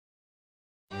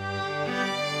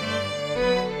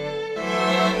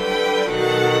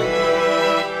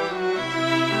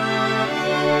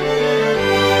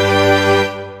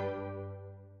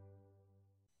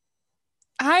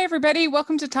everybody.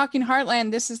 Welcome to Talking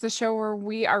Heartland. This is the show where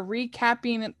we are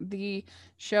recapping the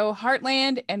show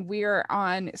Heartland, and we are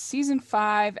on season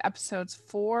 5, episodes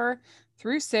 4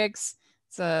 through 6.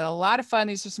 It's a lot of fun.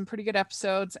 These are some pretty good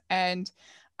episodes, and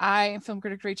I am film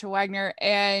critic Rachel Wagner,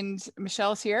 and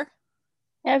Michelle is here.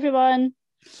 Hey everyone.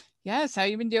 Yes, how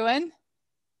you been doing?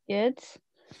 Good.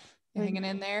 You hanging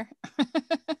in there?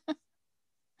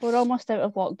 We're almost out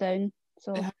of lockdown,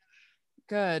 so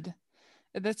good.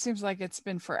 That seems like it's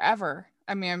been forever.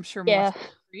 I mean, I'm sure more yeah. so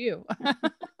for you.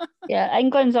 Yeah,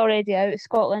 England's already out.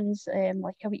 Scotland's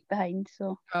like a week behind,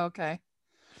 so Okay.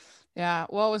 Yeah,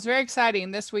 well, it was very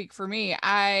exciting this week for me.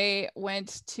 I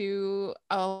went to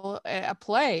a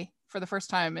play for the first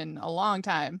time in a long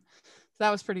time. So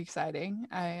that was pretty exciting.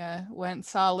 I went and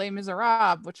saw Les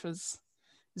Miserables, which is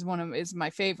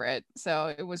my favorite.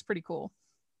 So it was pretty cool.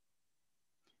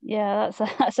 yeah,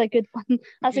 that's a good one.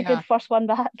 That's a Yeah. good first one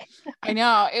back. I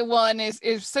know it. Well, and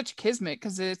it's such kismet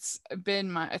because it's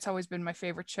always been my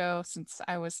favorite show since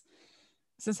I was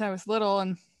little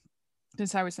and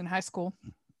since I was in high school.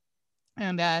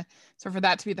 And so for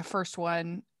that to be the first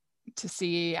one to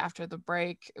see after the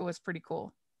break, it was pretty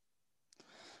cool.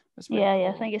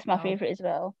 Yeah, I think it's my favorite as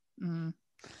well.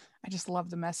 I just love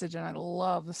the message and I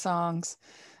love the songs.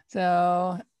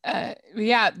 So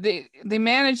yeah, they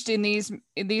managed in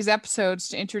these episodes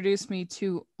to introduce me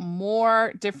to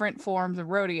more different forms of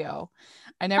rodeo.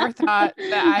 I never thought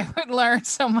that I would learn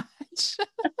so much.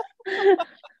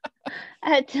 I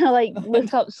had to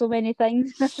look up so many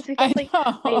things. I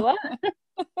know. Wait,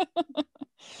 what?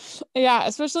 Yeah,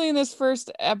 especially in this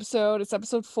first episode. It's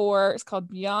episode 4. It's called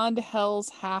Beyond Hell's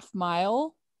Half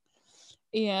Mile.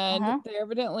 And they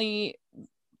evidently,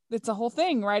 it's a whole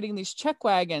thing, riding these chuck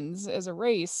wagons as a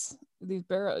race. You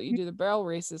do the barrel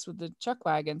races with the chuck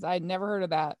wagons. I'd never heard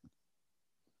of that.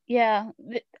 Yeah,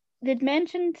 they'd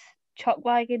mentioned chuck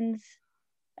wagons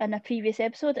in a previous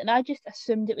episode, and I just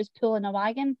assumed it was pulling a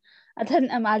wagon. I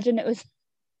didn't imagine it was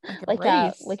like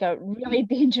a really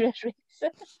dangerous race.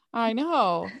 I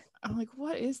know. I'm like,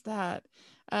 what is that?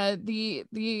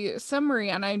 The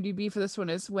summary on IMDb for this one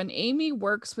is: when Amy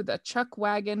works with a chuck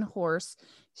wagon horse,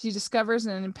 she discovers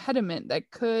an impediment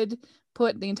that could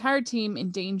put the entire team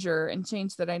in danger and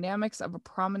change the dynamics of a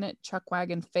prominent chuck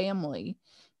wagon family.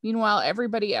 Meanwhile,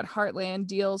 everybody at Heartland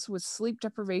deals with sleep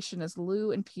deprivation as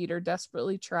Lou and Peter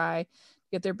desperately try to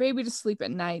get their baby to sleep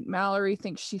at night. Mallory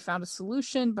thinks she found a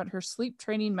solution, but her sleep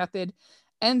training method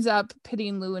ends up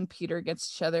pitting Lou and Peter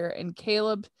against each other, and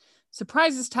Caleb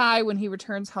surprises Ty when he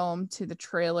returns home to the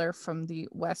trailer from the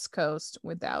West Coast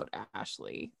without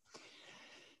Ashley.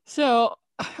 So,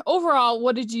 overall,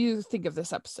 what did you think of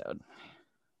this episode?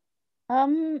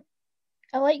 I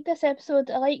like this episode.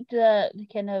 I like the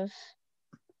kind of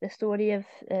the story of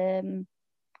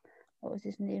what was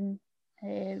his name?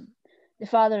 The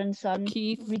father and son,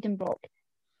 Keith, Reed and Brock.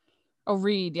 Oh,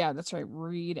 Reed, yeah, that's right,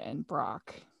 Reed and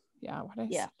Brock. Yeah, what did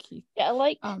I say, Keith? Yeah,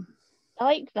 I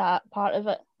like that part of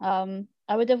it.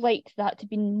 I would have liked that to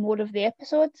be more of the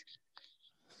episode.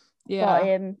 Yeah.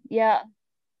 But yeah,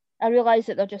 I realised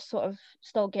that they're just sort of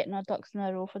still getting our ducks in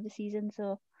a row for the season.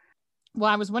 So,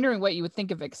 well, I was wondering what you would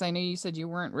think of it because I know you said you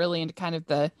weren't really into kind of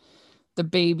the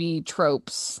baby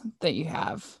tropes that you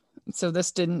have. So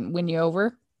this didn't win you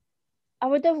over? I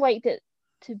would have liked it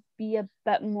to be a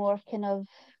bit more kind of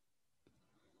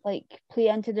like play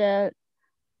into the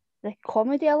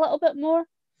comedy a little bit more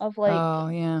of oh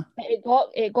yeah, it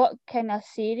got kind of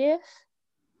serious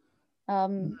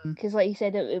because like you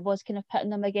said, it was kind of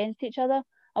pitting them against each other.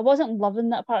 I wasn't loving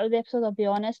that part of the episode, I'll be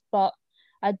honest, but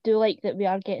I do like that we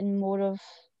are getting more of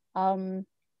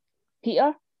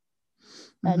Peter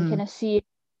and kind of see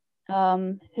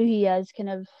who he is kind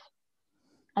of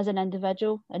as an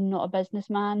individual and not a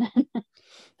businessman.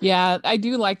 Yeah, I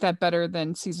do like that better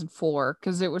than season 4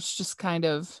 because it was just kind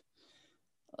of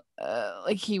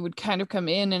like he would kind of come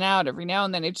in and out every now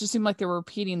and then. It just seemed like they were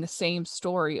repeating the same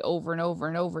story over and over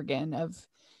and over again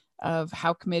of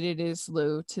how committed is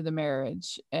Lou to the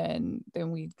marriage, and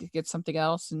then we'd get something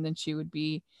else, and then she would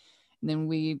be, and then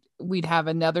we'd have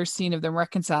another scene of them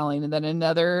reconciling, and then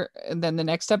the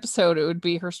next episode it would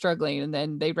be her struggling, and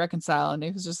then they'd reconcile, and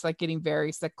it was just like getting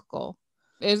very cyclical.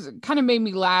 It kind of made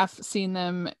me laugh seeing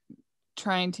them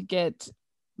trying to get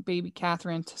baby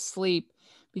Catherine to sleep,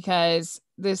 because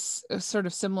this is sort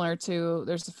of similar to,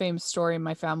 there's a famous story in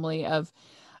my family of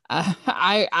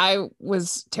I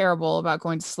was terrible about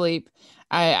going to sleep.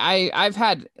 I've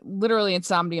had literally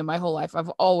insomnia my whole life. I've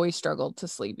always struggled to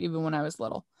sleep, even when I was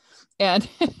little. And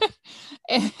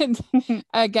and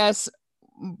I guess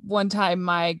one time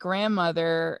my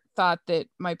grandmother thought that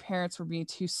my parents were being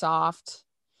too soft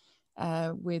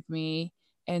with me,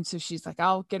 And so she's like,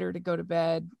 I'll get her to go to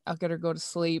bed. I'll get her to go to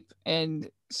sleep. And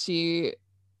she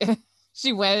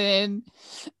she went in,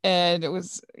 and it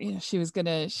was, she was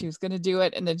gonna do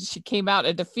it. And then she came out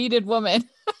a defeated woman.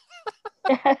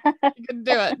 She couldn't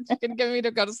do it. She couldn't get me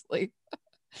to go to sleep.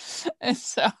 And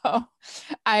so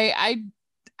I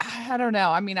don't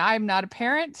know. I mean, I'm not a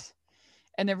parent,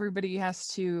 and everybody has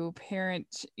to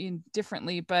parent in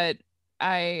differently, but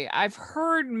I've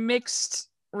heard mixed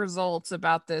results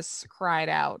about this cried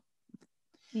out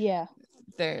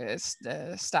the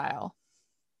style.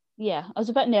 Yeah, I was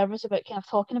a bit nervous about kind of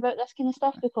talking about this kind of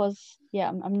stuff because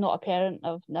I'm not a parent.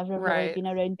 I've never really been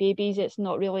around babies. It's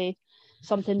not really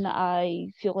something that I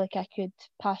feel like I could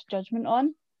pass judgment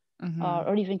on,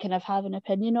 or even kind of have an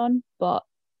opinion on. But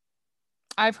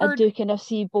I do kind of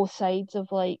see both sides of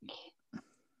of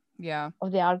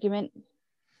the argument.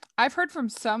 I've heard from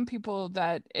some people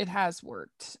that it has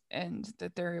worked and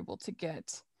that they're able to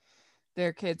get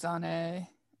their kids on a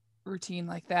routine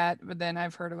like that, but then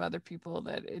I've heard of other people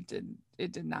that it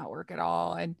did not work at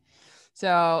all. And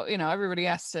so, everybody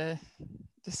has to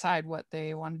decide what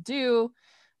they want to do,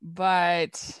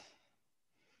 but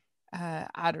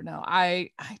I don't know.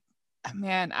 I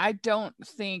don't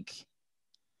think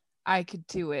I could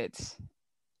do it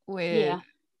with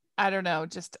I don't know,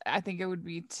 just I think it would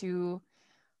be too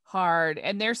hard.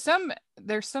 And there's some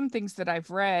things that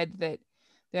I've read that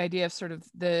the idea of sort of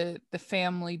the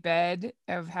family bed,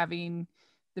 of having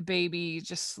the baby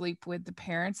just sleep with the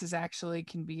parents, is actually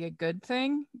can be a good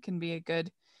thing, can be a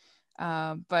good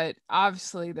but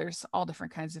obviously there's all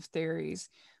different kinds of theories.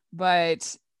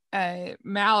 But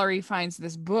Mallory finds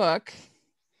this book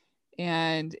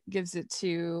and gives it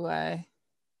to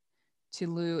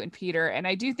Lou and Peter, and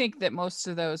I do think that most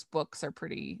of those books are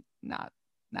pretty not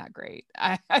great.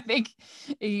 I think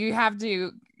you have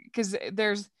to, because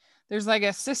there's like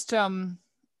a system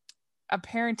of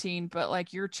parenting, but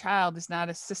like your child is not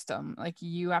a system. Like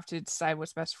you have to decide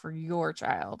what's best for your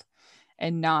child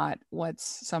and not what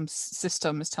some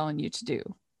system is telling you to do.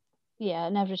 Yeah,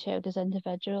 and every child is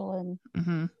individual,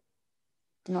 and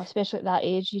especially at that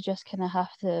age, you just kind of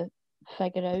have to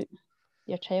figure out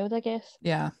your child, I guess.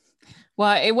 Yeah.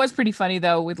 Well, it was pretty funny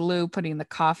though with Lou putting the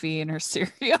coffee in her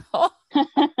cereal.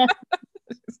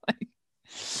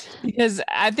 Because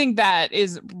I think that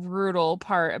is brutal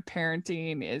part of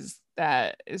parenting, is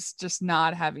just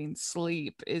not having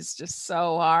sleep is just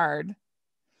so hard.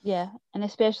 Yeah, and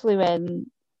especially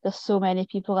when there's so many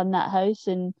people in that house,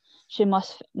 and she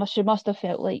must have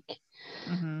felt like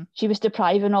she was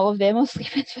depriving all of them of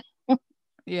sleep.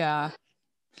 Yeah.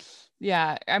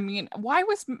 Yeah, I mean, why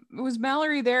was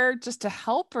Mallory there, just to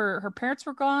help, or her parents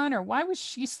were gone, or why was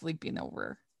she sleeping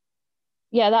over?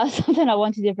 Yeah, that's something I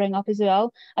wanted to bring up as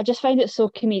well. I just find it so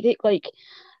comedic. Like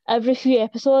every few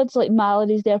episodes, like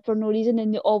Mallory's there for no reason,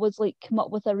 and they always like come up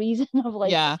with a reason of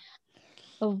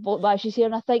why she's here.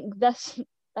 And I think this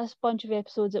bunch of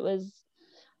episodes, it was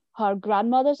her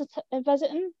grandmother's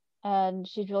visiting, and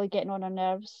she's really getting on her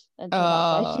nerves, and so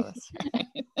that's why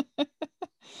she's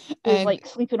and, like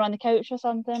sleeping on the couch or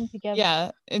something to give.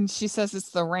 Yeah, and she says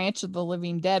it's the ranch of the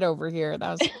living dead over here.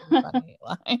 That was a funny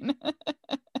line.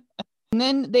 And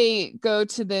then they go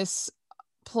to this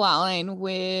plot line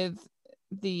with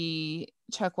the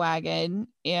chuck wagon,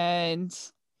 and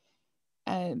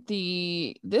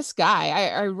this guy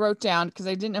I wrote down, because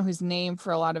I didn't know his name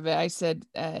for a lot of it. I said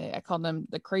I called him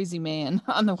the crazy man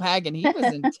on the wagon. He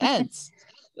was intense.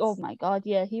 Oh my god,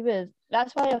 yeah, he was.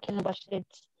 That's why I kind of wish they'd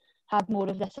had more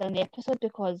of this in the episode,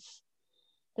 because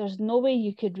there's no way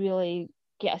you could really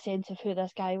get a sense of who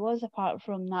this guy was apart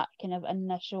from that kind of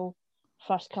initial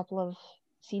first couple of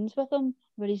scenes with him,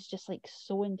 where he's just like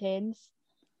so intense.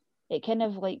 It kind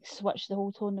of like switched the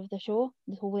whole tone of the show,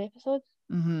 the whole episode.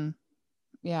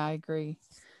 Yeah, I agree.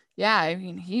 Yeah, I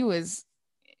mean, he was,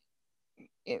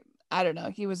 I don't know,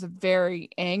 he was a very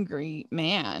angry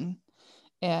man.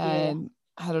 And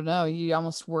I don't know, you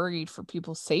almost worried for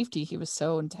people's safety. He was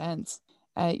so intense.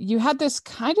 You had this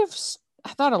kind of, I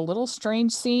thought, a little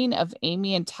strange scene of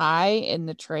Amy and Ty in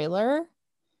the trailer.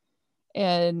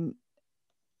 And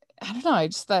I don't know, I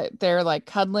just thought they're like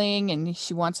cuddling, and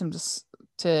she wants him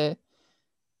to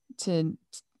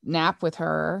nap with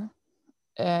her.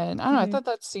 And I don't know, I thought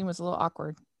that scene was a little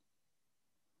awkward.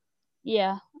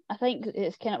 Yeah, I think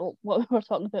it's kind of what we were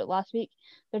talking about last week.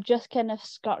 They're just kind of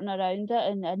skirting around it,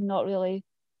 and not really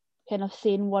kind of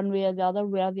saying one way or the other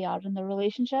where they are in the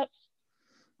relationship.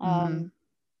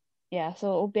 Yeah, so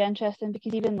it'll be interesting,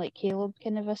 because even like Caleb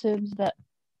kind of assumes that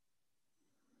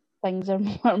things are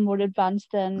more advanced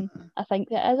than I think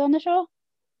it is on the show.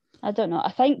 I don't know.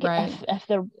 I think if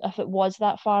it was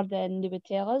that far, then they would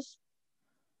tell us.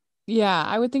 Yeah,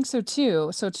 I would think so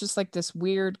too. So it's just like this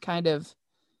weird kind of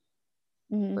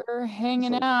we're It's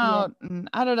hanging like, yeah, out, and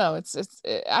I don't know.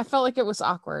 I felt like it was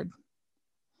awkward.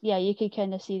 yeah, you could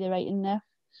kind of see the writing there.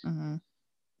 Hmm.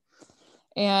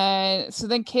 And so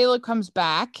then Caleb comes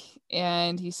back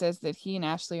and he says that he and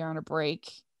Ashley are on a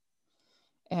break.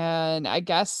 And I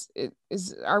guess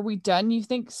are we done, you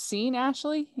think, seeing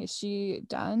Ashley? Is she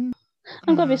done?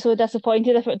 I'm gonna be Mm, so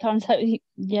disappointed if it turns out,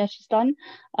 yeah, she's done.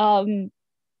 Um,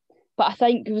 but I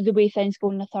think with the way things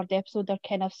go in the third episode, they're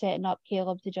kind of setting up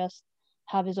Caleb to just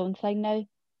have his own thing now.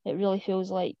 It really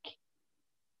feels like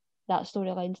that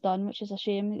storyline's done, which is a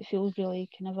shame. It feels really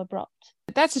kind of abrupt.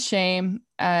 that's a shame.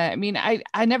 I mean,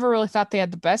 I never really thought they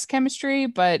had the best chemistry,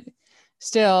 but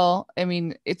still, I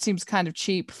mean, it seems kind of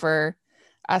cheap for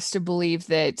us to believe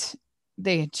that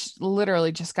they had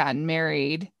literally just gotten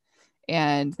married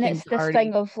and And things it's this already.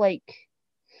 thing of like,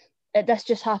 this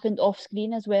just happened off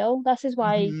screen as well. This is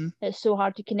why Hmm. it's so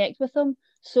hard to connect with them.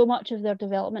 So much of their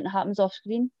development happens off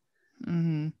screen.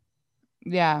 Hmm.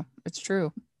 Yeah, it's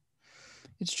true.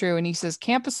 It's true. And he says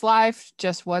campus life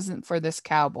just wasn't for this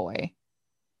cowboy.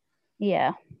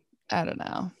 Yeah, I don't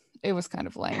know. It was kind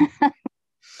of lame.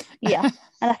 yeah.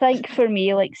 And I think for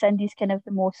me, like Cindy's kind of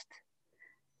the most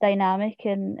dynamic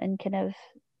and kind of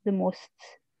the most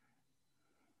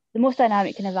the most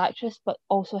dynamic kind of actress, but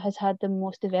also has had the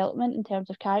most development in terms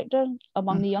of character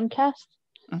among the young cast.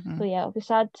 Mm-hmm. So yeah, it'll be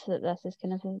sad that this is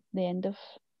kind of the end of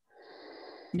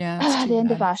Yeah, it's too the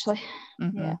end of bad. Ashley. Hmm.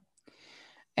 Yeah.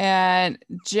 And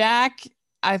Jack,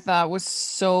 I thought was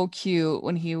so cute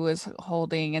when he was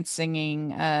holding and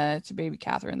singing to baby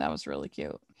Catherine. That was really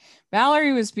cute.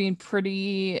 Valerie was being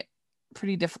pretty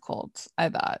difficult, I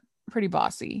thought. Pretty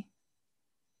bossy.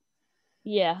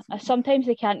 Yeah. Sometimes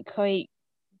they can't quite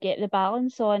get the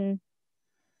balance on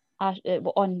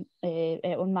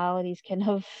Mallory's kind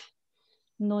of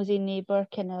nosy neighbor,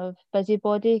 kind of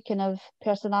busybody, kind of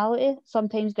personality.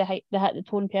 Sometimes they hit the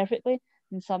tone perfectly,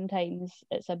 and sometimes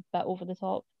it's a bit over the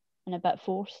top and a bit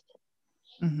forced.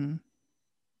 Hmm.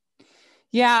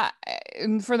 Yeah,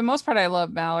 and for the most part, I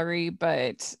love Mallory,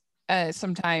 but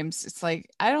sometimes it's like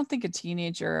I don't think a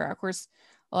teenager. Of course,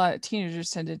 a lot of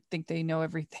teenagers tend to think they know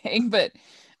everything, but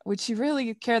would she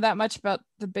really care that much about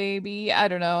the baby? I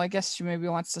don't know. I guess she maybe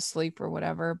wants to sleep or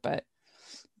whatever, but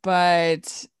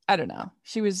I don't know.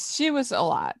 She was a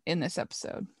lot in this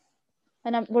episode.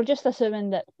 And we're just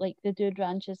assuming that like the Dude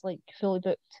Ranch is like fully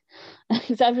booked,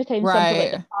 because every time something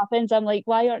like this Right, happens, I'm like,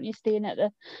 why aren't you staying at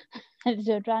the at the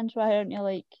Dude Ranch? Why aren't you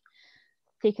like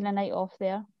taking a night off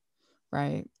there?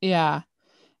 right. Yeah.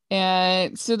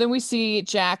 And so then we see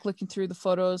Jack looking through the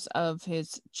photos of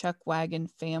his Chuck Wagon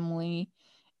family,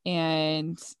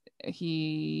 and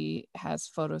he has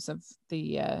photos of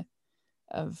the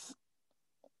of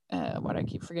what I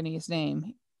keep forgetting his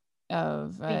name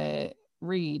of Read.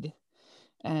 Reed,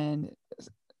 and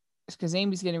because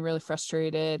Amy's getting really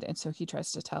frustrated, and so he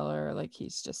tries to tell her like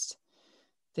he's just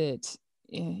that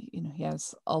he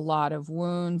has a lot of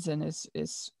wounds and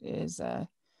is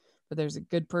but there's a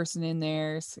good person in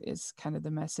there is kind of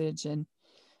the message. And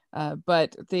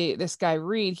but this guy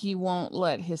Reed, he won't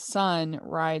let his son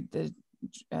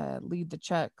lead the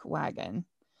Chuck wagon,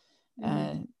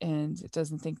 Mm-hmm. and it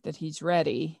doesn't think that he's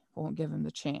ready, won't give him the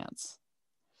chance.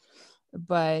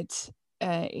 But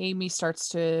Amy starts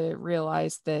to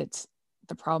realize that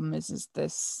the problem is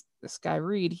this guy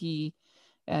Reed, he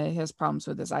has problems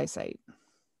with his eyesight.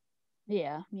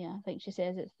 Yeah. I think she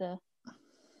says it's the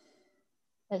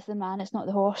man, it's not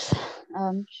the horse.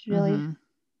 She's really Mm-hmm.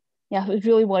 yeah, I was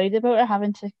really worried about her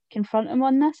having to confront him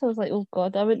on this. I was like, oh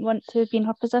God, I wouldn't want to be in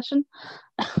her position.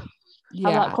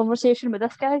 Have that Yeah, conversation with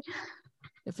this guy.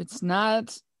 if it's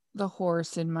not the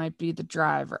horse, it might be the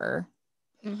driver,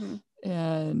 Mm-hmm.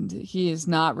 and he is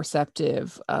not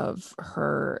receptive of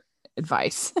her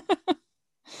advice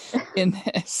in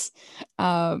this.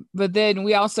 But then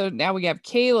now we have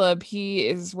Caleb. He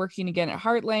is working again at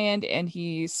Heartland, and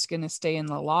he's gonna stay in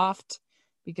the loft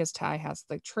because Ty has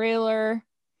the trailer.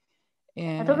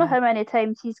 I don't know And how many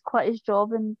times he's quit his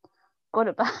job and got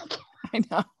it back. I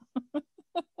know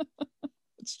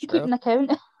it's true. Keeping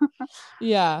account.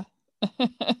 Yeah.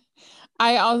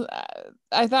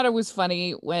 I thought it was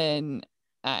funny when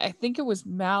I think it was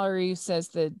Mallory who says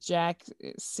that Jack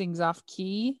sings off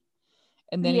key,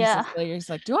 and then he Yeah. says later he's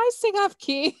like, "Do I sing off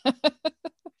key?"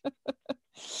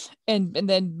 And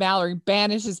then Mallory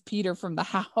banishes Peter from the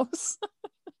house.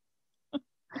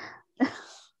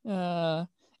 uh,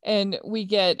 and we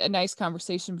get a nice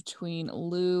conversation between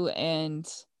Lou and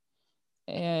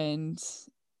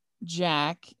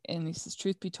Jack, and he says,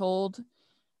 "Truth be told,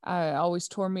 always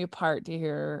tore me apart to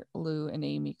hear Lou and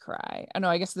Amy cry. I know,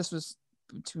 I guess this was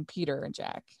between Peter and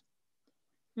Jack.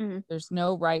 There's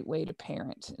no right way to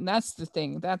parent. And that's the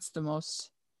thing. That's the most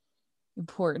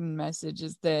important message,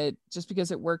 is that just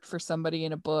because it worked for somebody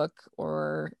in a book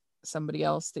or somebody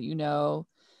else that you know,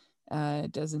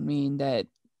 doesn't mean that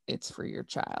it's for your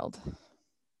child.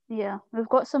 Yeah, we've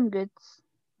got some good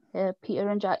Peter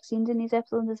and Jack scenes in these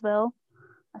episodes as well.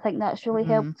 I think that's really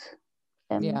helped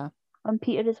on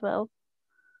Peter as well.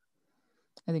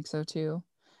 I think so too.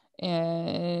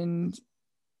 And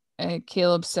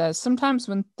Caleb says, sometimes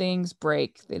when things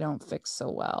break, they don't fix so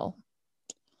well.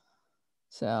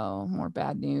 So more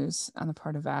bad news on the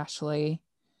part of Ashley.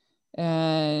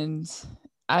 And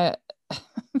then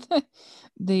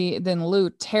Lou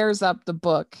tears up the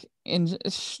book and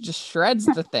just shreds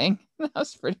the thing. That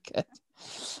was pretty good.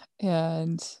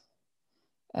 And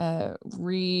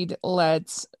Reed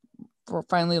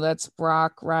finally lets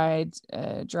Brock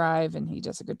drive, and he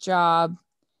does a good job.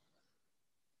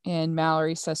 And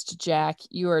Mallory says to Jack,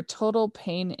 "You are a total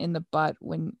pain in the butt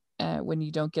when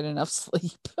you don't get enough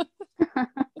sleep."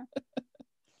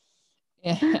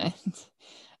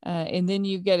 And then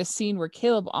you get a scene where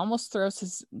Caleb almost throws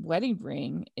his wedding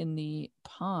ring in the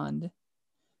pond,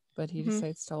 but he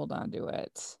decides to hold on to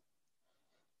it.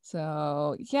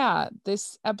 So yeah,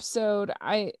 this episode,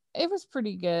 it was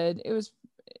pretty good. It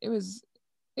was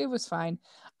fine.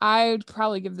 I'd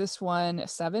probably give this one a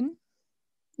 7.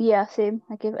 Yeah, same.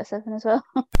 I gave it a 7 as well.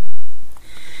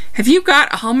 Have you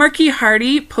got a Hallmarky,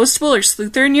 Hardy, Postable, or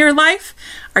Sleuther in your life?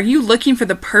 Are you looking for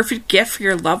the perfect gift for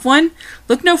your loved one?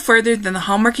 Look no further than the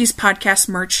Hallmarkies Podcast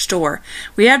merch store.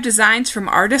 We have designs from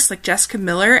artists like Jessica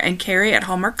Miller and Carrie at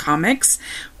Hallmark Comics.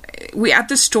 At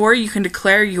the store, you can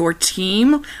declare your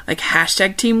team, like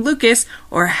hashtag Team Lucas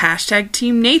or hashtag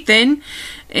Team Nathan.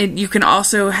 And you can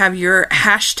also have your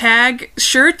hashtag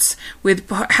shirts with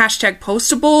hashtag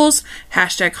Postables,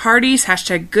 hashtag Hardies,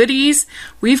 hashtag Goodies.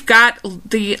 We've got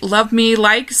the Love Me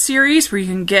Like series where you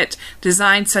can get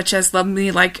designs such as Love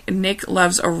Me Like Nick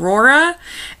Loves Aurora.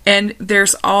 And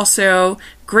there's also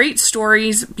great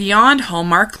stories beyond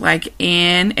Hallmark, like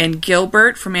Anne and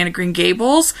Gilbert from Anne of Green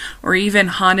Gables, or even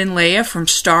Han and Leia from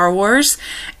Star Wars.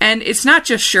 And it's not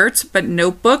just shirts, but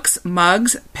notebooks,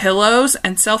 mugs, pillows,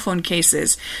 and cell phone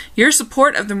cases. Your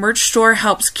support of the merch store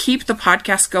helps keep the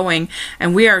podcast going,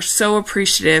 and we are so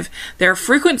appreciative. There are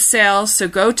frequent sales, so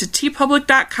go to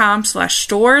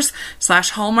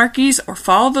tpublic.com/stores/hallmarkies or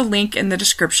follow the link in the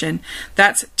description.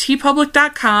 That's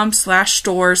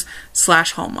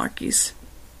tpublic.com/stores/hallmarkies.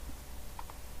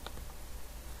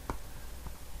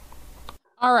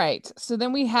 All right, so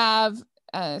then we have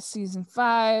season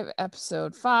 5,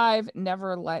 episode 5,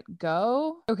 Never Let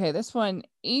Go. Okay, this one,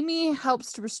 Amy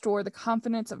helps to restore the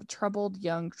confidence of a troubled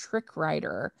young trick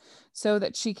rider so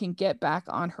that she can get back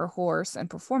on her horse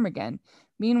and perform again.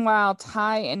 Meanwhile,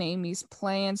 Ty and Amy's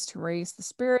plans to raise the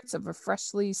spirits of a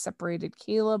freshly separated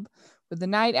Caleb with the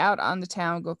night out on the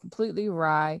town go completely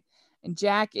awry, and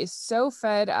Jack is so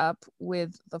fed up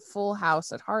with the full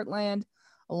house at Heartland,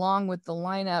 along with the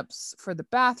lineups for the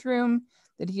bathroom,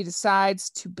 that he decides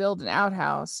to build an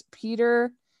outhouse.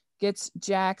 Peter gets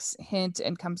Jack's hint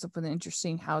and comes up with an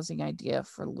interesting housing idea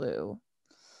for Lou.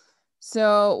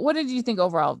 So what did you think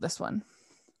overall of this one?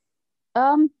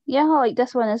 Yeah, I like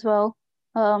this one as well.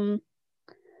 Again,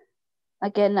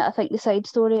 I think the side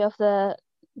story of the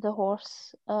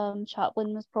horse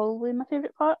chaplain was probably my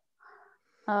favorite part.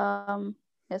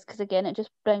 It's because again it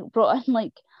just brought in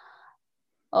like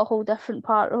a whole different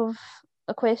part of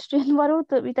equestrian world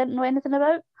that we didn't know anything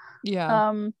about.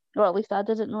 Yeah. Or at least I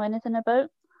didn't know anything about.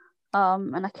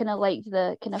 And I kind of liked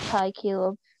the kind of Ty,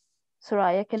 Caleb,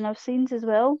 Soraya kind of scenes as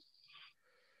well.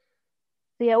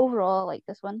 So yeah, overall I like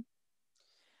this one.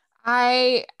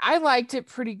 I liked it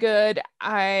pretty good.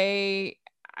 I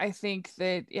think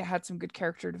that it had some good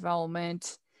character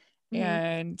development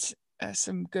and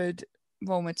some good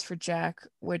moments for Jack,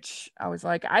 which I was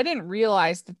like, I didn't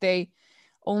realize that they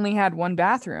only had one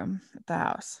bathroom at the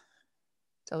house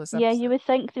till this episode. Yeah, you would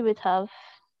think they would have.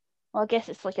 Well, I guess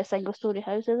it's like a single story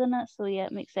house, isn't it? So yeah,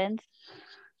 it makes sense.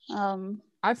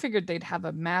 I figured they'd have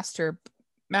a master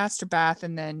bath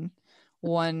and then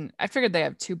one. I figured they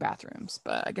have 2 bathrooms,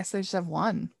 but I guess they just have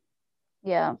one.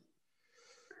 Yeah,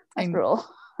 that's brutal.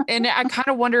 And I kind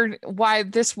of wondered why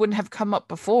this wouldn't have come up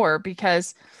before,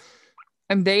 because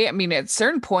at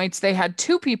certain points they had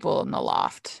 2 people in the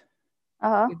loft.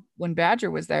 When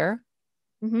Badger was there.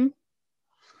 So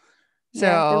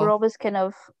yeah, there were always kind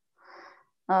of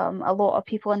a lot of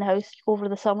people in the house over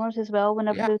the summers as well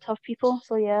whenever they would have people.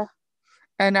 So yeah.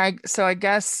 And I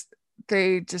guess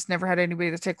they just never had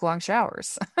anybody to take long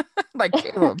showers like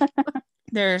Caleb.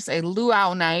 There's a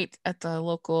luau night at the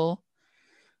local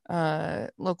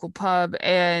pub,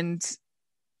 and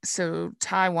so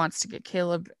Ty wants to get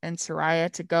Caleb and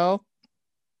Soraya to go.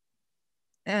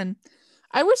 And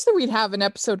I wish that we'd have an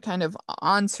episode kind of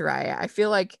on Soraya. I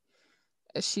feel like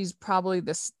she's probably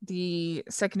the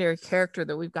secondary character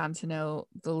that we've gotten to know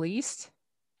the least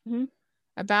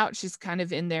about. She's kind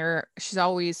of in there. She's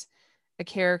always a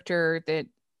character that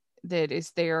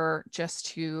is there just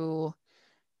to,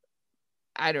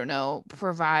 I don't know,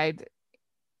 provide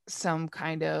some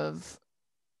kind of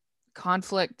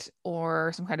conflict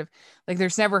or some kind of like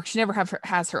she never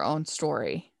has her own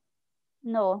story.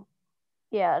 No.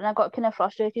 Yeah, and I got kind of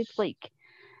frustrated, like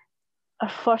our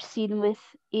first scene with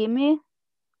Amy,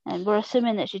 and we're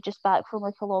assuming that she's just back from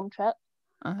like a long trip.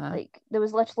 Like there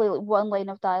was literally like one line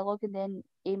of dialogue, and then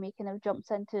Amy kind of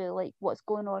jumps into like what's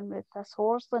going on with this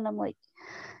horse, and I'm like,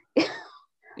 we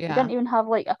didn't even have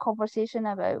like a conversation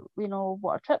about, you know,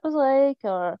 what her trip was like,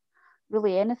 or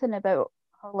really anything about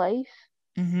her life,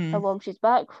 how long she's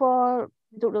back for.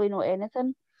 We don't really know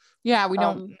anything. Yeah, we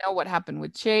don't know what happened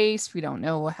with Chase. We don't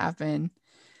know what happened.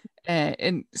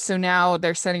 And so now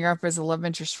they're setting her up as a love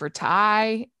interest for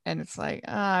Ty, and it's like,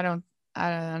 I don't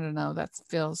know. That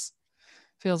feels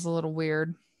a little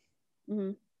weird.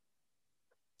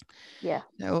 Yeah.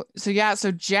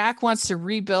 So Jack wants to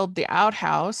rebuild the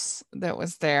outhouse that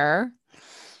was there,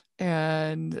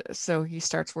 and so he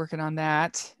starts working on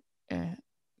that.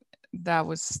 That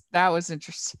was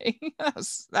interesting.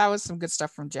 that was some good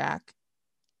stuff from Jack.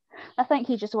 I think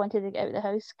he just wanted to get out of the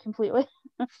house completely.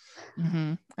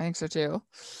 I think so too.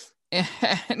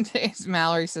 And as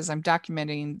Mallory says, I'm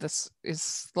documenting this is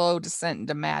slow descent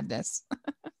into madness.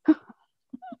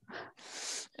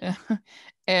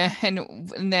 and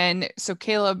then so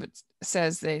Caleb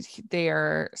says that they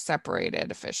are separated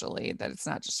officially, that it's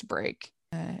not just a break.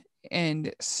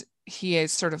 And he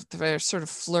is they're sort of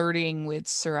flirting with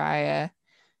Soraya,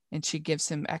 and she gives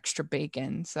him extra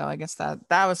bacon. So I guess that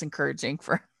was encouraging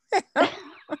for him.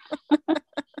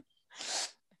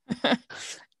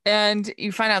 And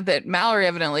you find out that Mallory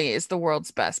evidently is the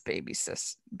world's best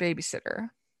babysitter.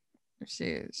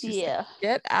 She's like,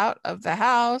 get out of the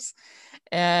house.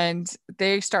 And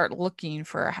they start looking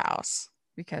for a house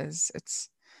because it's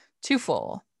too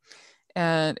full.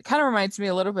 And it kind of reminds me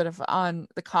a little bit of on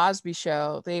the Cosby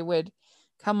Show. They would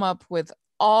come up with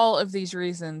all of these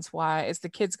reasons why, as the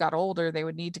kids got older, they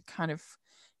would need to kind of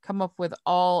come up with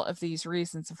all of these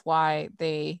reasons of why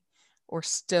they were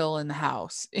still in the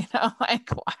house, you know, like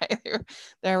why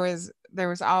there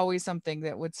was always something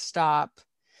that would stop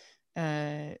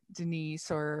Denise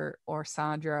or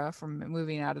Sandra from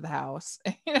moving out of the house.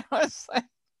 You know, it's like,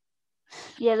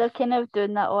 yeah, they're kind of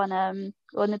doing that on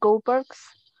the Goldbergs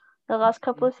the last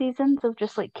couple of seasons, of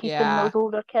just like keeping those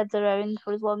older kids around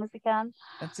for as long as they can.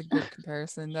 That's a good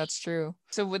comparison. That's true.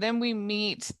 So then we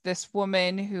meet this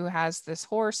woman who has this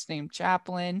horse named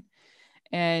Chaplin,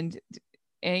 and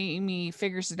Amy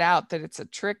figures it out that it's a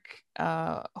trick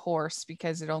horse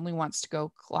because it only wants to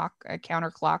go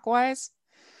counterclockwise,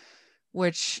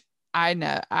 which I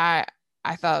know I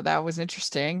thought that was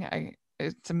interesting.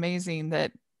 It's amazing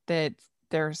that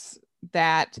there's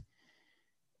that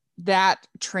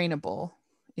trainable,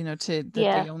 you know,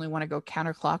 they only want to go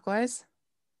counterclockwise.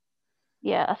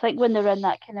 Yeah, I think when they're in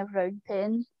that kind of round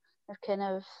pen, they're kind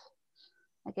of,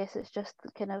 I guess it's just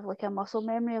kind of like a muscle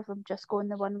memory of them just going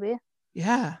the one way.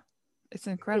 Yeah, it's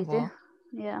incredible. Crazy.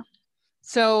 Yeah.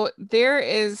 So there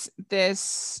is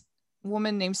this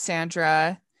woman named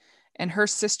Sandra, and her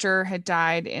sister had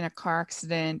died in a car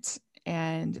accident,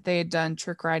 and they had done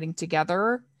trick riding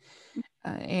together.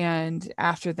 And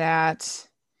after that,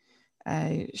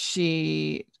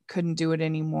 she couldn't do it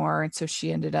anymore, and so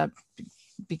she ended up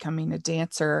becoming a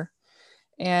dancer.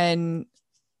 And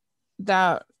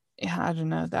that, I don't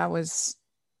know, that was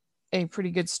a pretty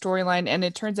good storyline. And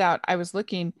it turns out, I was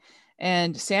looking,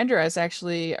 and Sandra is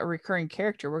actually a recurring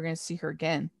character. We're going to see her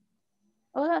again.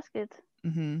 Oh, that's good.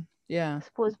 Yeah. I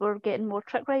suppose we're getting more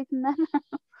trick riding then.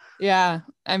 Yeah.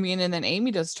 I mean, and then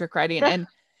Amy does trick riding. and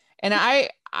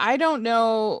I don't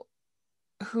know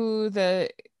who the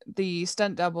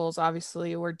stunt doubles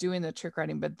obviously were doing the trick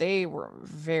riding, but they were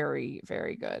very,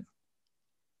 very good.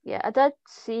 Yeah, I did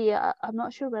see, I'm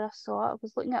not sure where I saw it. I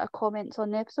was looking at a comments on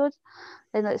the episode,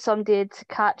 and like somebody had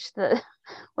catch that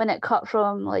when it cut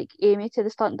from like Amy to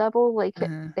the stunt double, like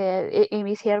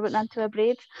Amy's hair went into a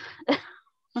braid.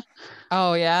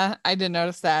 Oh yeah, I didn't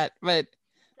notice that, but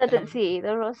I didn't see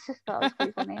either. I just thought it was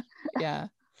pretty funny. Yeah.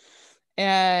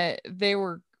 And they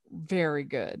were very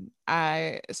good.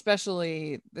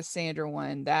 Especially the Sandra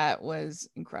one, that was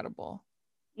incredible.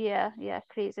 Yeah,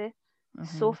 crazy.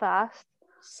 Mm-hmm. So fast.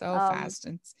 So fast.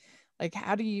 And like,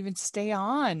 how do you even stay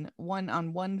on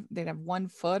one? They'd have 1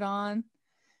 foot on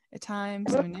at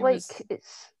times. I mean, it like was.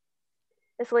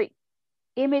 it's like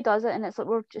Amy does it, and it's like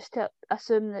we're just to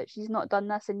assume that she's not done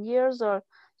this in years, or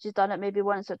she's done it maybe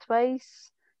once or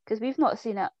twice, because we've not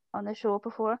seen it on the show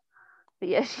before. But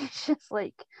yeah, she's just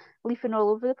like leaping all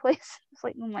over the place. It's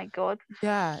like, oh my god.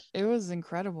 Yeah, it was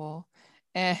incredible.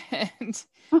 And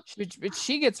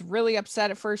she gets really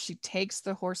upset at first. She takes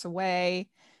the horse away.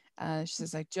 She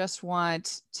says, I just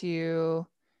want to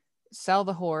sell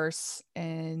the horse.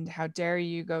 And how dare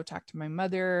you go talk to my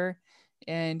mother?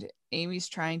 And Amy's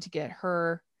trying to get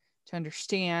her to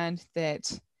understand that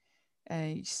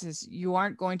she says, you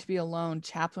aren't going to be alone.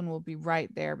 Chaplin will be right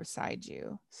there beside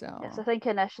you. Yes, So, I think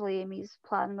initially Amy's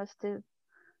plan was to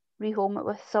rehome it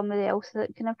with somebody else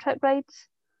that can have trick rides,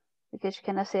 because she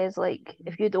kind of says like,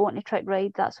 if you don't want to trick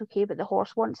ride, that's okay, but the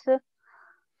horse wants to.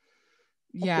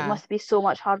 Like, it yeah. must be so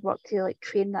much hard work to like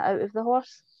train that out of the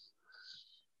horse.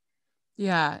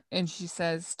 Yeah. And she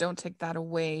says, don't take that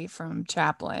away from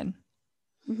Chaplin.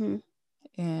 Mm-hmm.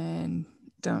 And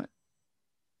don't.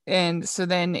 And so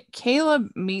then Caleb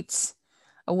meets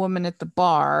a woman at the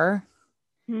bar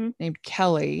Mm-hmm. named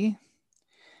Kelly.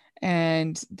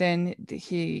 And then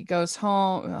he goes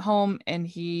home and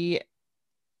he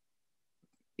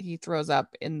throws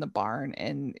up in the barn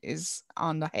and is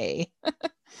on the hay.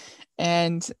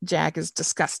 And Jack is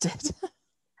disgusted.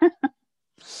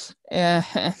 and,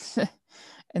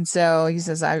 and so he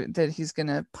says that he's going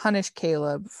to punish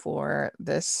Caleb for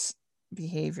this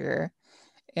behavior.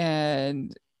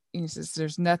 And he says,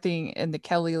 there's nothing. And the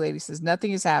Kelly lady says,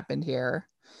 nothing has happened here.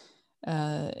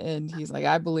 And he's like,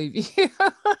 I believe you.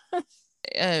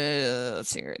 Let's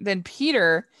see here. Then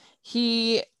Peter,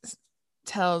 he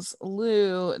tells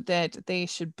Lou that they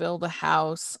should build a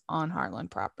house on Heartland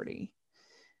property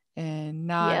and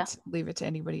not leave it to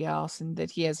anybody else, and that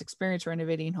he has experience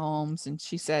renovating homes. And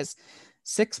she says,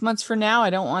 6 months from now, I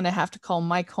don't want to have to call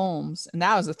Mike Holmes. And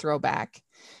that was a throwback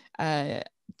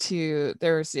to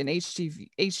there's an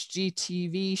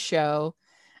HGTV show.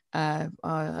 I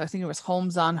think it was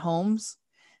Holmes on Homes.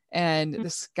 And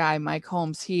this guy, Mike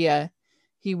Holmes, he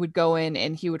would go in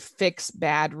and he would fix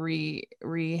bad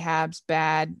rehabs,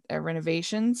 bad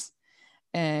renovations,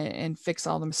 and fix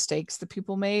all the mistakes that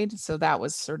people made. So that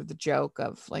was sort of the joke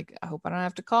of like, I hope I don't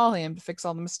have to call him to fix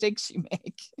all the mistakes you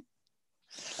make.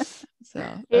 So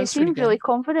that yeah, was pretty seems good. really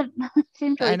confident.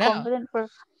 Seems really I know. confident for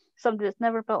somebody that's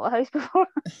never built a house before.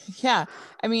 Yeah,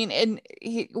 I mean, and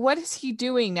what is he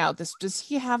doing now? Does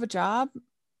he have a job?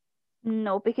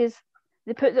 No, because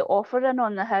they put the offer in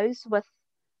on the house with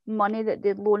money that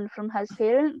they'd loaned from his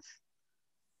parents.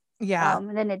 Yeah.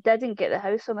 And then they didn't get the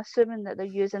house, so I'm assuming that they're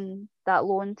using that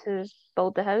loan to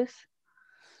build the house.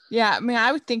 Yeah, I mean,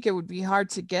 I would think it would be hard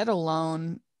to get a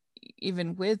loan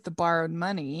even with the borrowed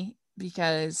money,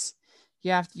 because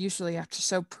you usually have to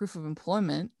show proof of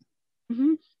employment.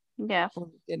 Mm-hmm. Yeah. Before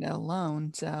you get a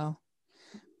loan. So,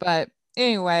 but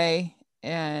anyway,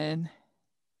 and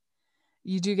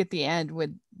you do get the end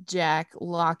with Jack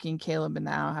locking Caleb in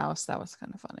the outhouse. That was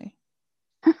kind of funny.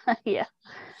 Yeah.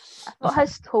 I thought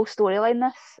his whole storyline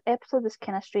this episode was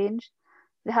kind of strange.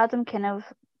 They had him kind of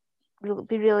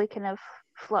be really kind of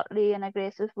flirty and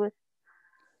aggressive with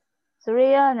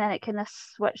Soraya, and then it kind of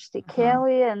switched to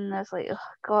Kelly, and I was like, oh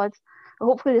god.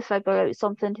 Hopefully they figure out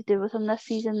something to do with him this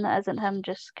season that isn't him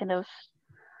just kind of,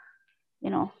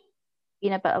 being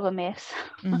a bit of a mess.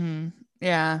 Mm-hmm.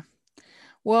 Yeah.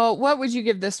 Well, what would you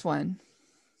give this one?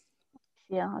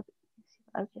 Yeah,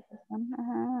 I'll give this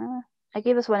one. I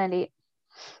gave this one an 8.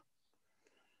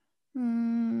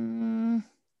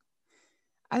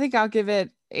 I think I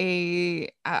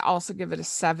also give it a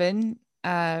 7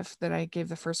 that I gave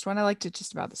the first one. I liked it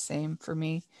just about the same for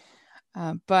me.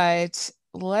 But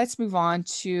let's move on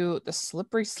to the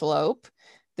slippery slope.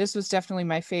 This was definitely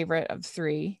my favorite of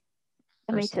 3.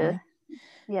 Me too.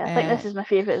 Yeah, I think this is my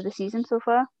favorite of the season so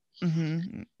far.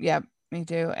 Mm-hmm. Yeah, me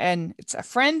too. And it's a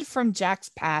friend from Jack's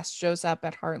past shows up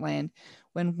at Heartland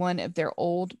when one of their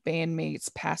old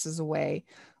bandmates passes away.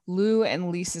 Lou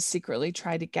and Lisa secretly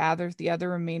try to gather the other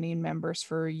remaining members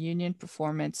for a reunion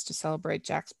performance to celebrate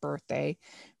Jack's birthday.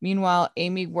 Meanwhile,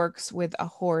 Amy works with a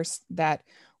horse that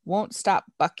won't stop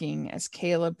bucking as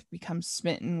Caleb becomes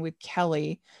smitten with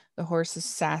Kelly, the horse's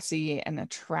sassy and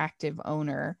attractive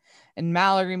owner. And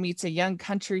Mallory meets a young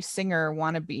country singer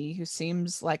wannabe who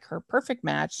seems like her perfect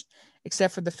match,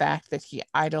 except for the fact that he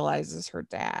idolizes her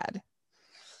dad.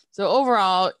 So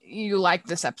overall, you like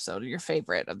this episode, your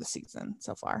favorite of the season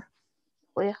so far?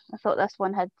 Well, yeah, I thought this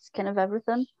one had kind of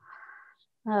everything.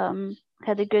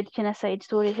 Had a good kind of side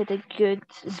story, had a good,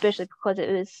 especially because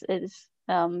it was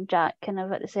Jack kind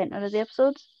of at the centre of the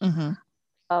episode. Mm-hmm.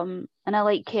 And I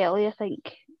like Kelly. I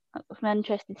think I'm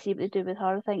interested to see what they do with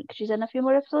her. I think she's in a few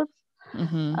more episodes.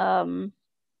 Mm-hmm.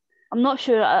 I'm not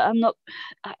sure. I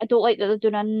don't like that they're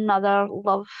doing another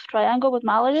love triangle with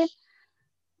Mallory.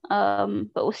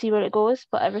 But we'll see where it goes.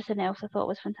 But everything else I thought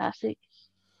was fantastic.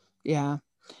 Yeah.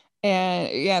 And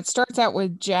yeah, it starts out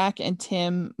with Jack and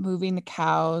Tim moving the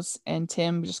cows and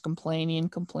Tim just complaining.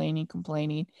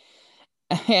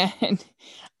 And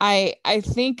I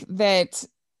think that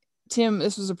Tim,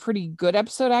 this was a pretty good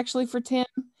episode actually for Tim.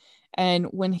 And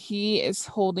when he is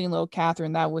holding little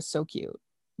Catherine, that was so cute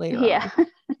later Yeah. on.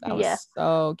 That Yeah. was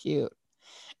so cute.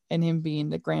 And him being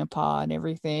the grandpa and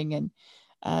everything. And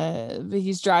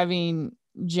he's driving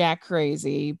Jack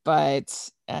crazy,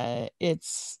 but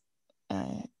it's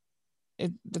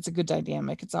a good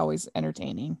dynamic. It's always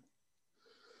entertaining.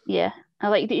 Yeah. I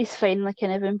like that he's finally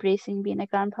kind of embracing being a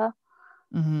grandpa.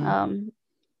 Mm-hmm.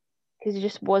 Because he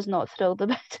just was not thrilled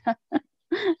about it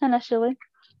initially.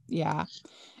 Yeah.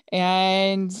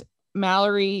 And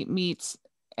Mallory meets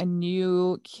a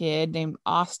new kid named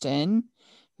Austin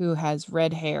who has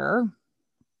red hair.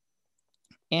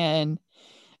 And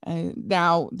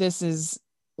now this is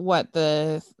what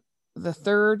the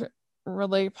third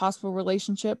possible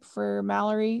relationship for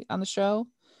Mallory on the show.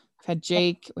 We've had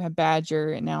Jake, we had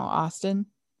Badger, and now Austin.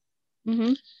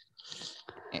 Mm-hmm.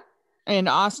 And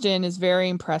Austin is very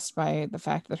impressed by the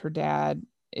fact that her dad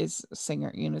is a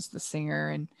singer, is the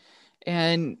singer,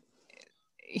 and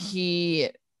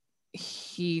he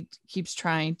keeps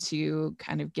trying to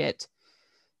kind of get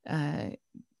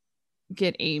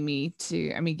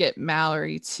get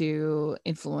Mallory to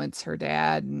influence her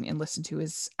dad and listen to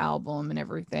his album and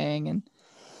everything. And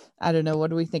I don't know, what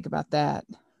do we think about that?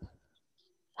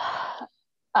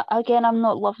 Again, I'm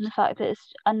not loving the fact that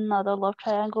it's another love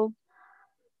triangle.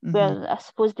 Mm-hmm. Where I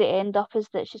suppose the end up is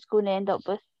that she's going to end up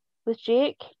with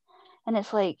Jake, and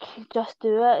it's like, just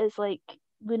do it. It's like,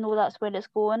 we know that's where it's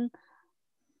going,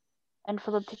 and for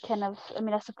them to kind of, I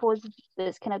mean, I suppose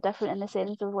it's kind of different in the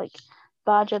sense of like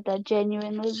Badger did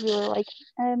genuinely really like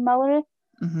Mallory,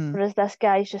 mm-hmm. whereas this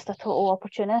guy's just a total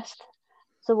opportunist.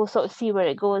 So we'll sort of see where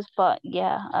it goes, but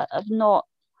yeah, I'm not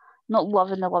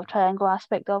loving the love triangle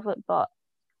aspect of it, but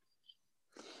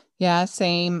yeah,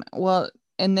 same. Well,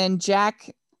 and then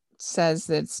Jack says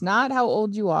that it's not how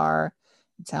old you are,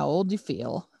 it's how old you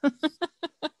feel.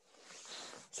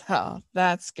 So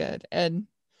that's good. And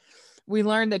we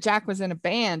learned that Jack was in a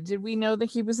band. Did we know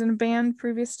that he was in a band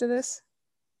previous to this?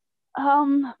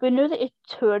 We knew that he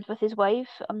toured with his wife.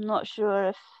 I'm not sure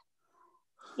if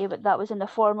that was in the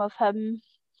form of him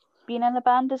being in a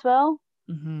band as well.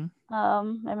 Mm-hmm.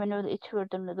 And we know that he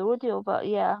toured in the rodeo, but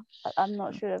yeah, I'm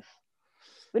not sure if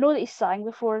we know that he sang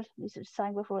before. He's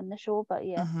sang before in the show, but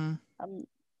yeah, mm-hmm.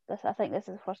 I think this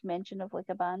is the first mention of like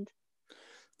a band.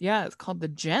 Yeah, it's called the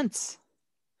Gents.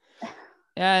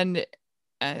 And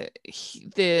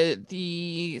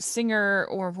the singer,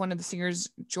 or one of the singers,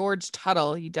 George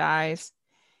Tuttle, he dies,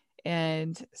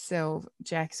 and so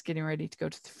Jack's getting ready to go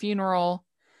to the funeral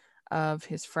of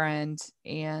his friend,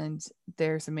 and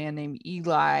there's a man named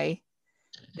Eli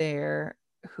there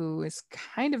who is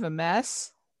kind of a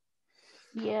mess.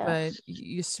 Yeah, but he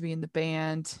used to be in the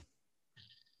band.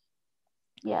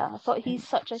 Yeah, I thought he's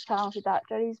such a talented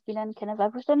actor. He's been in kind of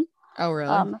everything. Oh, really?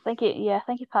 I think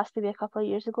he passed away a couple of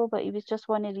years ago, but he was just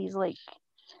one of these like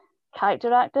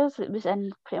character actors that was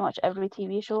in pretty much every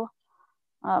TV show.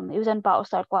 He was in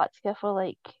Battlestar Galactica for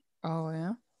like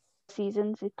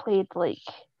seasons. He played like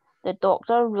the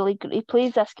Doctor really good. He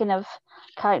plays this kind of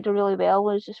character really well.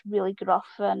 Where he's just really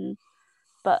gruff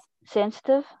but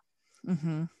sensitive.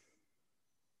 Mm-hmm.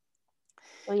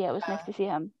 So yeah, it was nice to see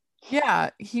him. Yeah,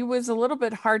 he was a little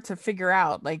bit hard to figure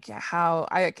out, like how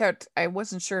I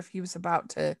wasn't sure if he was about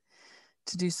to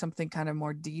do something kind of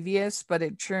more devious, but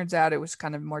it turns out it was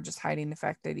kind of more just hiding the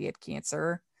fact that he had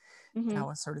cancer. Mm-hmm. That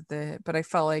was sort of but I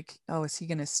felt like, oh, is he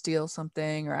going to steal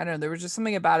something? Or I don't know. There was just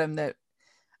something about him that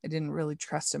I didn't really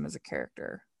trust him as a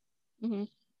character. Mm-hmm.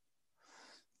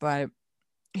 But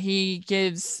he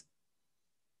gives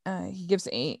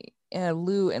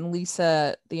Lou and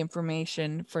Lisa the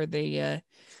information for the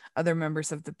other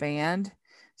members of the band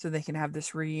so they can have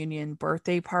this reunion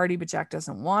birthday party, but Jack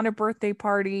doesn't want a birthday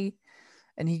party,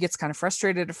 and he gets kind of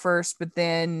frustrated at first, but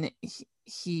then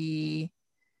he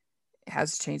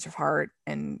has a change of heart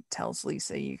and tells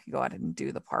Lisa, you can go out and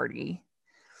do the party.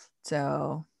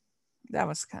 So that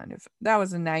was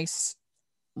a nice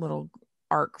little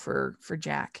arc for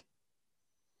Jack.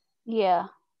 Yeah.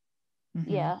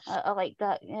 Yeah, I like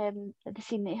that. The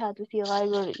scene that he had with Eli,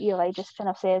 where Eli just kind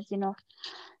of says,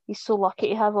 he's so lucky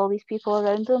to have all these people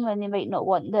around him, and he might not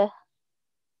want the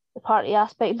party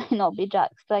aspect, might not be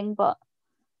Jack's thing, but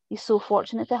he's so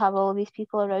fortunate to have all of these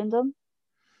people around him,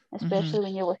 especially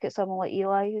when you look at someone like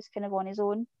Eli, who's kind of on his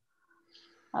own.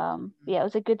 Yeah, it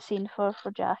was a good scene for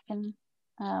Jack, and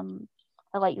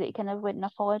I like that he kind of went and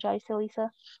apologized to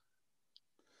Lisa.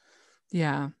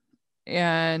 Yeah,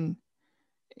 and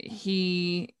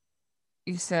he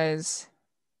says,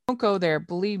 "Don't go there.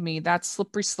 Believe me, that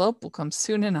slippery slope will come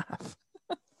soon enough."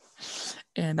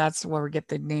 And that's where we get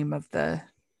the name of the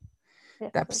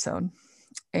episode.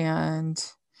 And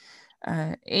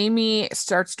Amy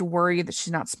starts to worry that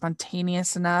she's not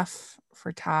spontaneous enough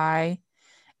for Ty,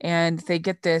 and they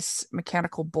get this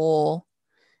mechanical bull,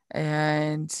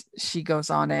 and she goes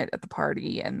on it at the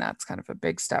party, and that's kind of a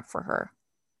big step for her.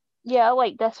 Yeah, I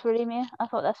like this for Amy. I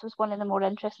thought this was one of the more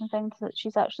interesting things that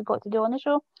she's actually got to do on the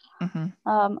show.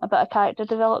 A bit of character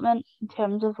development in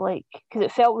terms of because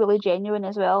it felt really genuine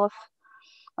as well.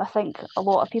 I think a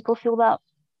lot of people feel that.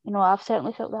 I've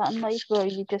certainly felt that in life, where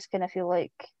you just kind of feel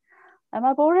like, am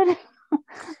I boring?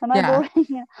 Am I boring?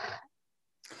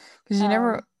 Because you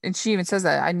never, and she even says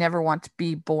that, I never want to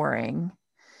be boring.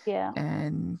 Yeah.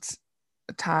 And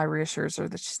Ty reassures her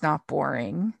that she's not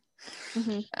boring.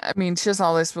 I mean, she does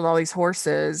all this with all these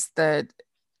horses that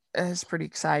is pretty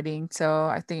exciting. So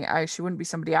I think she wouldn't be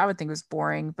somebody I would think was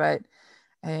boring, but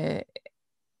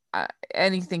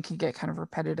anything can get kind of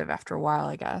repetitive after a while,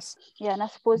 I guess. Yeah, and I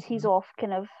suppose he's off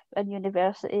kind of in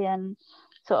university and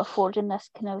sort of forging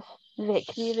this kind of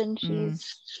victory, and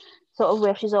she's sort of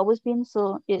where she's always been.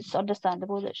 So it's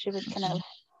understandable that she would kind of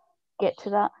get to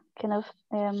that kind of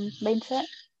mindset.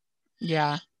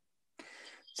 Yeah.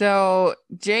 So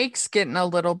Jake's getting a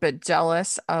little bit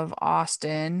jealous of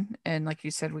Austin. And like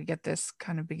you said, we get this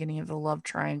kind of beginning of the love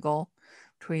triangle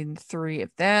between the three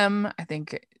of them. I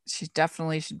think she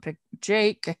definitely should pick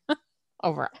Jake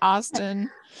over Austin.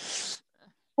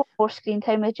 More screen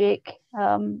time with Jake.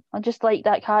 I just like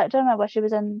that character, and I wish he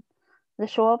was in the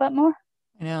show a bit more.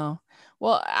 I know.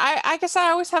 Well, I guess I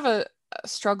always have a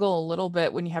struggle a little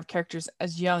bit when you have characters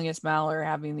as young as Mallory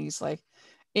having these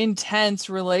intense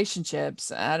relationships.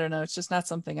 I don't know. It's just not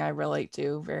something I relate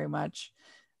to very much.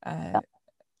 I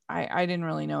didn't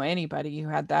really know anybody who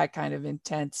had that kind of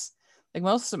intense.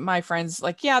 Most of my friends,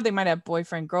 they might have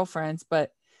boyfriend, girlfriends,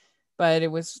 but it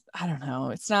was, I don't know.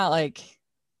 It's not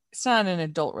an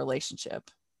adult relationship.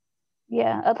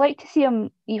 Yeah, I'd like to see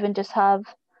him even just have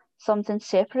something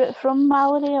separate from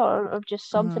Mallory, or just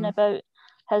something about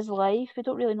his life. We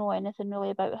don't really know anything really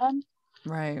about him.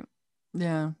 Right.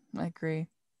 Yeah, I agree.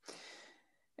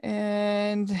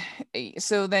 And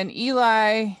so then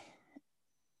Eli,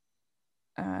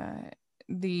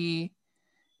 he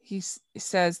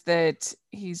says that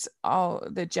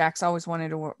that Jack's always wanted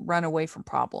to run away from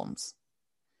problems,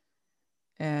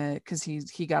 because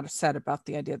he got upset about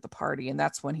the idea of the party, and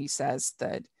that's when he says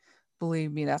that,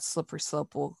 believe me, that slippery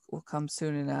slope will come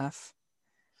soon enough.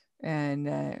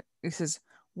 And he says,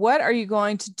 what are you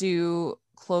going to do?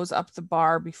 Close up the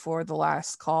bar before the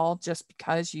last call just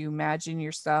because you imagine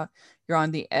you're on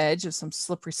the edge of some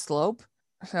slippery slope?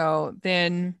 So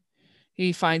then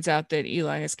he finds out that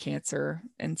Eli has cancer,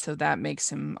 and so that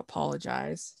makes him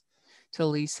apologize to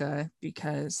Lisa,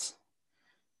 because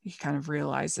he kind of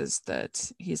realizes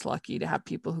that he's lucky to have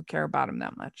people who care about him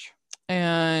that much.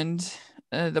 And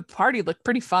the party looked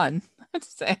pretty fun, I'd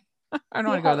say. I don't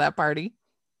want to go to that party.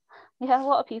 Yeah, a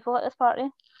lot of people at this party.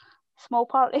 Small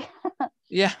party.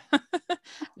 Yeah. I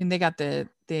mean, they got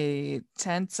the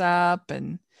tents up,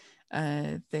 and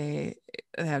they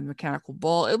had a mechanical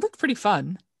bull. It looked pretty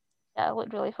fun. Yeah, it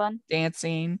looked really fun.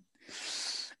 Dancing.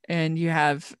 And you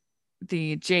have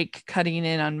the Jake cutting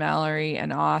in on Mallory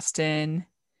and Austin.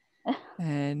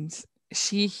 And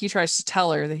he tries to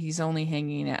tell her that Austin's only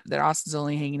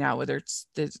hanging out with her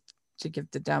to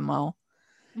give the demo.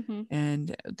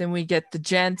 And then we get the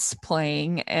gents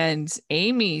playing, and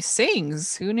Amy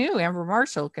sings. Who knew Amber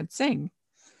Marshall could sing?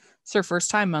 It's her first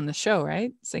time on the show,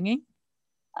 right? Singing.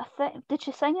 I think, did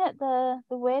she sing at the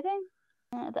wedding?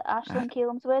 The Ashley and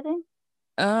Caleb's wedding?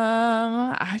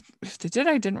 If they did,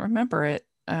 I didn't remember it.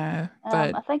 But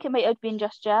I think it might have been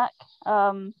just Jack.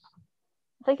 Yeah,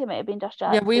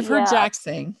 we've heard Jack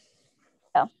sing.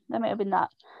 Yeah, that might have been that.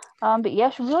 But yeah,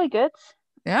 she's really good.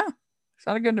 Yeah,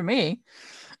 sounded good to me.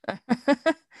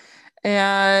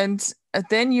 And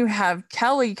then you have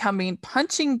Kelly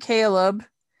punching Caleb,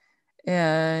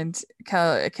 and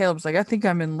Caleb's like, I think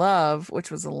I'm in love, which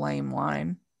was a lame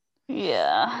line.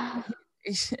 Yeah.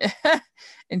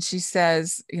 and she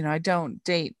says, I don't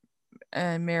date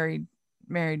married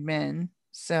men.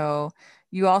 So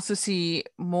you also see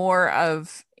more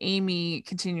of Amy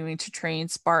continuing to train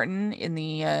Spartan in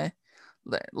the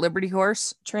Liberty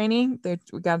Horse training that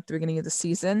we got at the beginning of the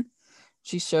season.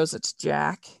 She shows it to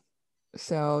Jack.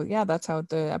 So yeah, that's how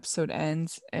the episode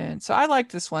ends. And so I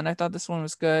liked this one. I thought this one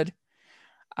was good.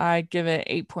 I'd give it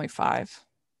 8.5.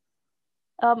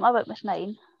 I went with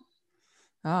 9.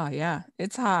 Oh yeah,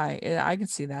 it's high. I can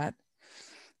see that.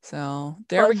 So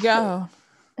there we go.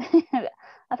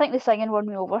 I think the singing won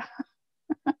me over.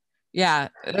 Yeah,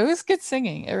 it was good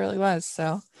singing. It really was.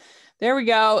 So there we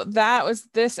go. That was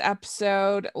this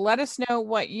episode. Let us know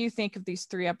what you think of these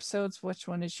 3 episodes. Which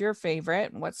one is your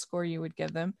favorite and what score you would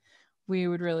give them. We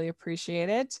would really appreciate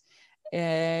it.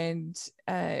 And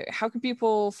how can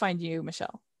people find you,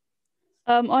 Michelle?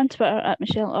 On Twitter at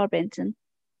Michelle R. Benson.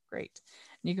 Great.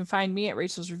 And you can find me at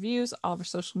Rachel's Reviews, all of our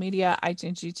social media,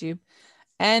 iTunes, YouTube,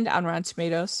 and on Rotten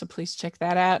Tomatoes. So please check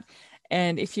that out.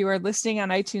 And if you are listening on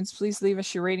iTunes, please leave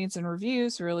us your ratings and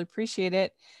reviews. We really appreciate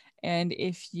it. And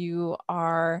if you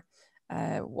are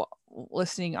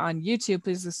listening on YouTube,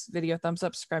 please give this video a thumbs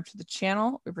up, subscribe to the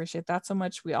channel. We appreciate that so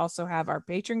much. We also have our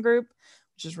Patreon group,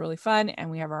 which is really fun. And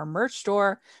we have our merch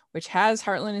store, which has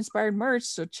Heartland inspired merch.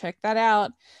 So check that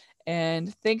out.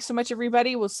 And thanks so much,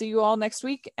 everybody. We'll see you all next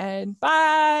week. And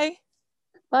bye.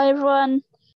 Bye, everyone.